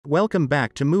Welcome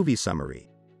back to Movie Summary.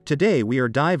 Today we are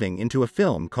diving into a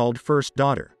film called First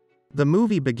Daughter. The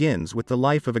movie begins with the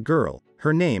life of a girl.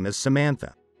 Her name is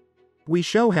Samantha. We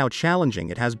show how challenging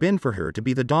it has been for her to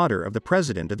be the daughter of the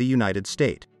President of the United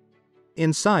States.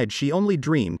 Inside, she only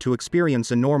dreamed to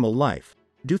experience a normal life,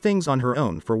 do things on her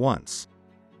own for once.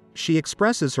 She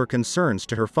expresses her concerns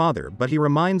to her father, but he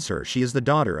reminds her she is the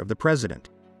daughter of the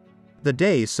president. The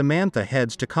day Samantha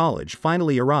heads to college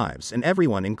finally arrives, and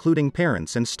everyone, including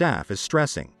parents and staff, is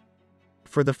stressing.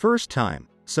 For the first time,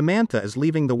 Samantha is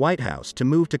leaving the White House to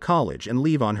move to college and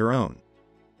leave on her own.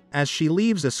 As she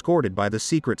leaves escorted by the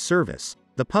Secret Service,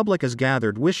 the public is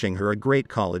gathered wishing her a great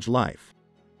college life.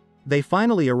 They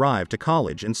finally arrive to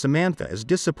college, and Samantha is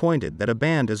disappointed that a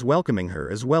band is welcoming her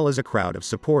as well as a crowd of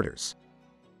supporters.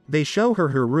 They show her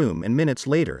her room, and minutes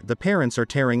later the parents are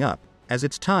tearing up, as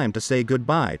it's time to say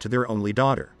goodbye to their only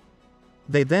daughter.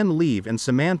 They then leave and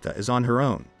Samantha is on her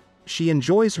own. She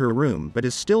enjoys her room but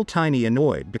is still tiny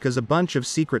annoyed because a bunch of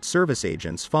Secret Service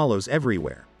agents follows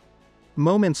everywhere.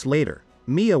 Moments later,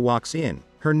 Mia walks in,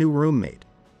 her new roommate.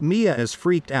 Mia is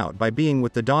freaked out by being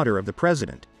with the daughter of the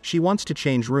president. She wants to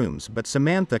change rooms, but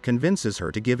Samantha convinces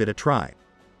her to give it a try.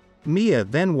 Mia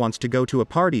then wants to go to a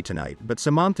party tonight, but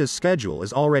Samantha's schedule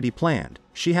is already planned.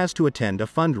 She has to attend a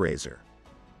fundraiser.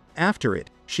 After it,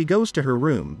 she goes to her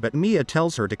room, but Mia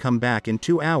tells her to come back in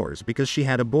 2 hours because she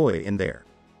had a boy in there.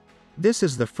 This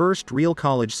is the first real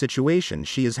college situation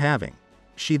she is having.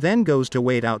 She then goes to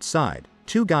wait outside.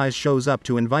 2 guys shows up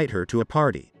to invite her to a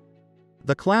party.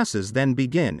 The classes then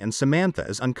begin, and Samantha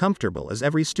is uncomfortable as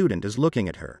every student is looking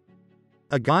at her.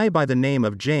 A guy by the name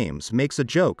of James makes a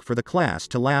joke for the class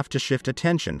to laugh to shift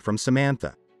attention from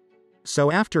Samantha.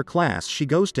 So after class she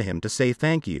goes to him to say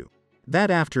thank you.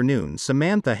 That afternoon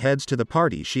Samantha heads to the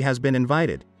party she has been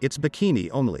invited. It's bikini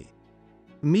only.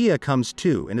 Mia comes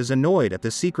too and is annoyed at the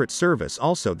Secret Service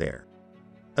also there.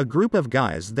 A group of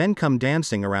guys then come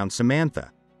dancing around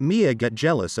Samantha. Mia gets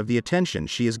jealous of the attention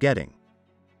she is getting.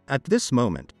 At this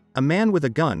moment, a man with a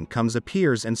gun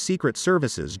appears and Secret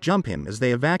Services jump him as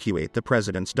they evacuate the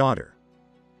president's daughter.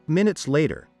 Minutes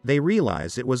later, they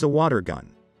realize it was a water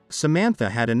gun. Samantha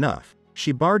had enough.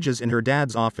 She barges in her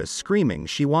dad's office screaming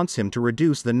she wants him to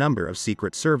reduce the number of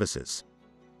Secret Services.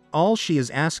 All she is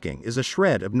asking is a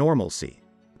shred of normalcy.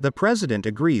 The president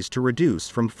agrees to reduce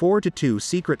from 4 to 2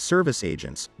 Secret Service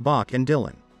agents, Bach and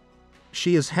Dylan.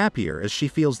 She is happier as she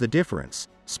feels the difference,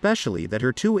 especially that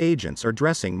her 2 agents are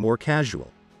dressing more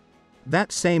casual.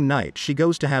 That same night she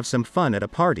goes to have some fun at a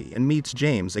party and meets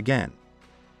James again.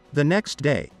 The next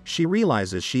day, she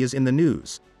realizes she is in the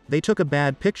news. They took a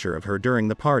bad picture of her during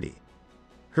the party.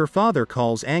 Her father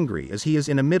calls angry as he is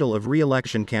in the middle of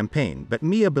re-election campaign, but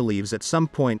Mia believes at some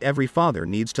point every father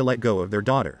needs to let go of their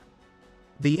daughter.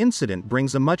 The incident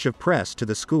brings a much of press to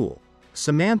the school.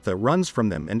 Samantha runs from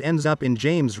them and ends up in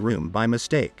James' room by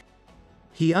mistake.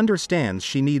 He understands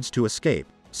she needs to escape,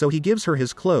 so he gives her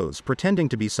his clothes pretending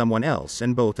to be someone else,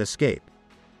 and both escape.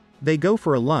 They go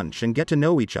for a lunch and get to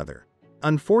know each other.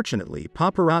 Unfortunately,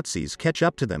 paparazzis catch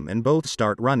up to them and both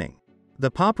start running. The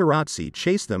paparazzi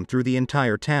chase them through the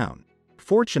entire town.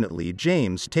 Fortunately,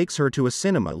 James takes her to a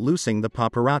cinema, losing the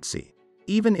paparazzi.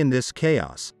 Even in this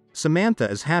chaos, Samantha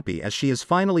is happy as she is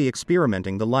finally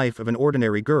experimenting the life of an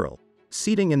ordinary girl,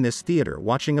 sitting in this theater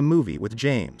watching a movie with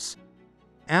James.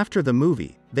 After the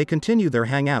movie, they continue their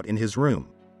hangout in his room.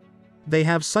 They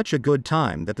have such a good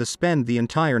time that they spend the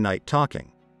entire night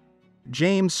talking.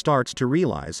 James starts to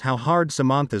realize how hard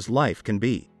Samantha's life can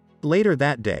be. Later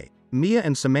that day, Mia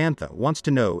and Samantha wants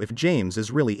to know if James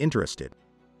is really interested.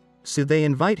 So they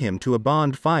invite him to a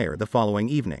bonfire the following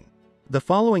evening. The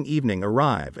following evening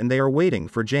arrive and they are waiting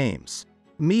for James.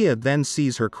 Mia then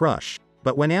sees her crush,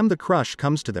 but when the crush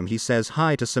comes to them he says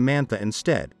hi to Samantha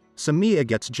instead, so Mia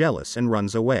gets jealous and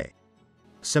runs away.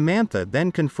 Samantha then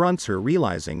confronts her,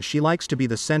 realizing she likes to be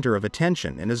the center of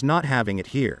attention and is not having it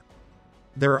here.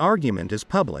 Their argument is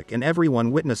public and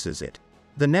everyone witnesses it.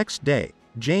 The next day,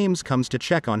 James comes to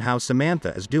check on how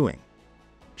Samantha is doing.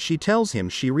 She tells him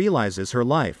she realizes her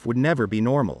life would never be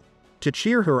normal. To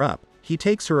cheer her up, he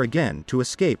takes her again to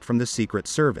escape from the Secret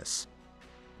Service.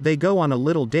 They go on a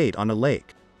little date on a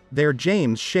lake. There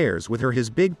James shares with her his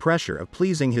big pressure of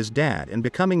pleasing his dad and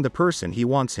becoming the person he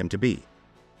wants him to be.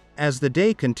 As the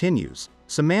day continues,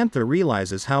 Samantha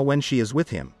realizes how when she is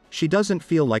with him, she doesn't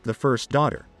feel like the first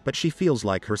daughter, but she feels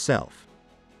like herself.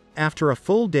 After a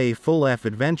full day full of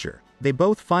adventure, they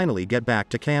both finally get back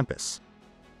to campus.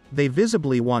 They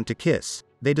visibly want to kiss.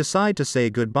 They decide to say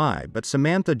goodbye, but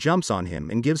Samantha jumps on him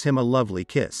and gives him a lovely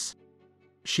kiss.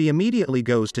 She immediately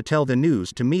goes to tell the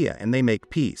news to Mia and they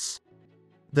make peace.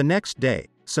 The next day,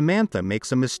 Samantha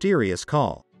makes a mysterious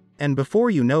call. And before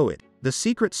you know it, the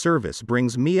Secret Service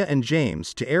brings Mia and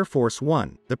James to Air Force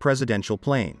One, the presidential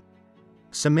plane.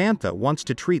 Samantha wants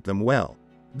to treat them well.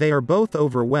 They are both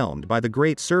overwhelmed by the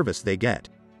great service they get.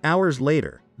 Hours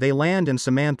later, they land and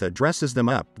Samantha dresses them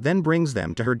up, then brings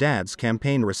them to her dad's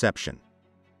campaign reception.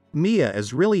 Mia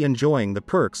is really enjoying the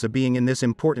perks of being in this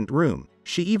important room.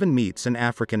 She even meets an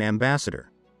African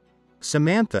ambassador.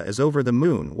 Samantha is over the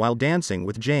moon while dancing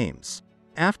with James.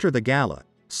 After the gala,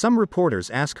 some reporters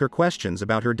ask her questions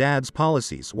about her dad's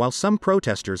policies while some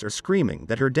protesters are screaming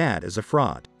that her dad is a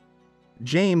fraud.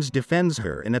 James defends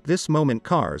her, and at this moment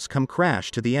cars come crash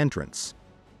to the entrance.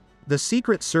 The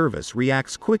Secret Service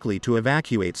reacts quickly to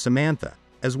evacuate Samantha,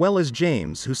 as well as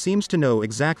James, who seems to know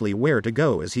exactly where to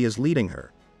go as he is leading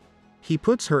her. He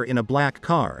puts her in a black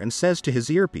car and says to his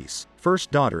earpiece,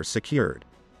 "First daughter secured."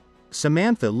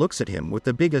 Samantha looks at him with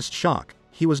the biggest shock.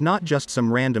 He was not just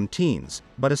some random teens,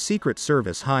 but a Secret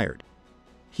Service hired.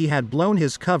 He had blown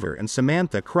his cover, and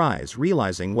Samantha cries,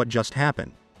 realizing what just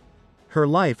happened. Her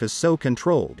life is so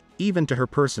controlled, even to her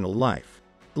personal life.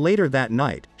 Later that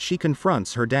night, she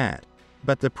confronts her dad.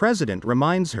 But the president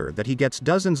reminds her that he gets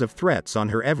dozens of threats on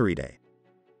her every day.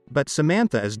 But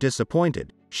Samantha is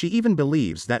disappointed. She even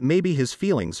believes that maybe his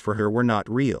feelings for her were not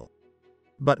real.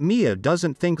 But Mia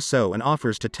doesn't think so and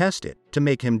offers to test it, to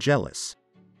make him jealous.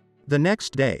 The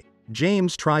next day,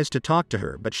 James tries to talk to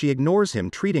her, but she ignores him,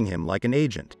 treating him like an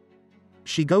agent.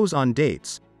 She goes on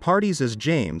dates, parties, as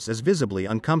James is visibly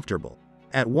uncomfortable.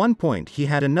 At one point he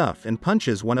had enough and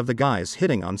punches one of the guys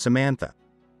hitting on Samantha.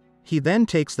 He then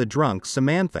takes the drunk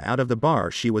Samantha out of the bar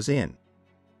she was in.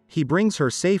 He brings her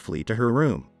safely to her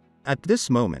room. At this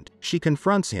moment, she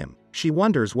confronts him. She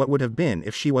wonders what would have been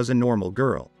if she was a normal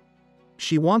girl.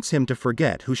 She wants him to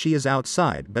forget who she is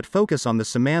outside but focus on the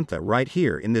Samantha right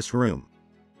here in this room.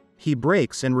 He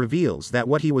breaks and reveals that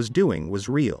what he was doing was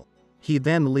real. He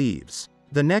then leaves.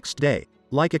 The next day,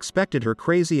 like expected, her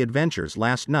crazy adventures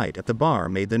last night at the bar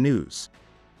made the news.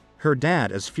 Her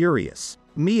dad is furious.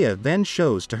 Mia then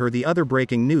shows to her the other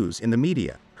breaking news in the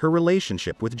media, her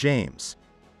relationship with James.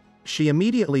 She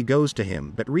immediately goes to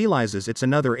him but realizes it's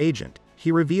another agent.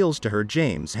 He reveals to her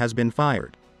James has been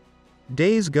fired.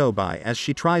 Days go by as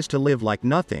she tries to live like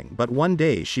nothing, but one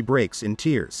day she breaks in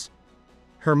tears.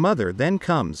 Her mother then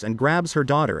comes and grabs her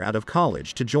daughter out of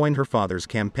college to join her father's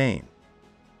campaign.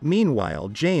 Meanwhile,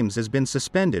 James has been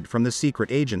suspended from the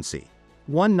secret agency.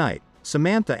 One night,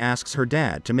 Samantha asks her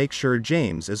dad to make sure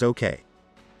James is okay.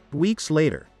 Weeks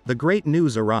later, the great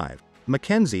news arrived.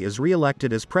 Mackenzie is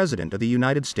re-elected as President of the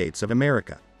United States of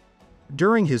America.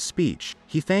 During his speech,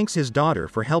 he thanks his daughter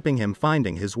for helping him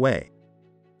finding his way.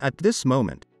 At this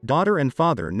moment, daughter and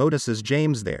father notices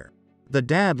James there. The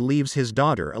dad leaves his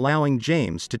daughter, allowing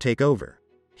James to take over.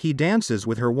 He dances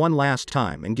with her one last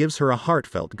time and gives her a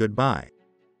heartfelt goodbye.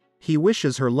 He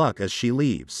wishes her luck as she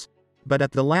leaves. But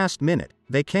at the last minute,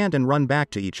 they can't and run back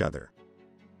to each other.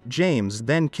 James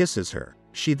then kisses her.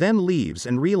 She then leaves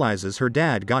and realizes her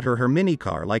dad got her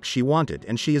minicar like she wanted,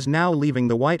 and she is now leaving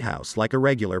the White House like a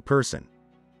regular person.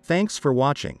 Thanks for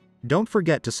watching. Don't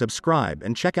forget to subscribe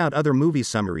and check out other movie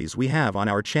summaries we have on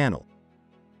our channel.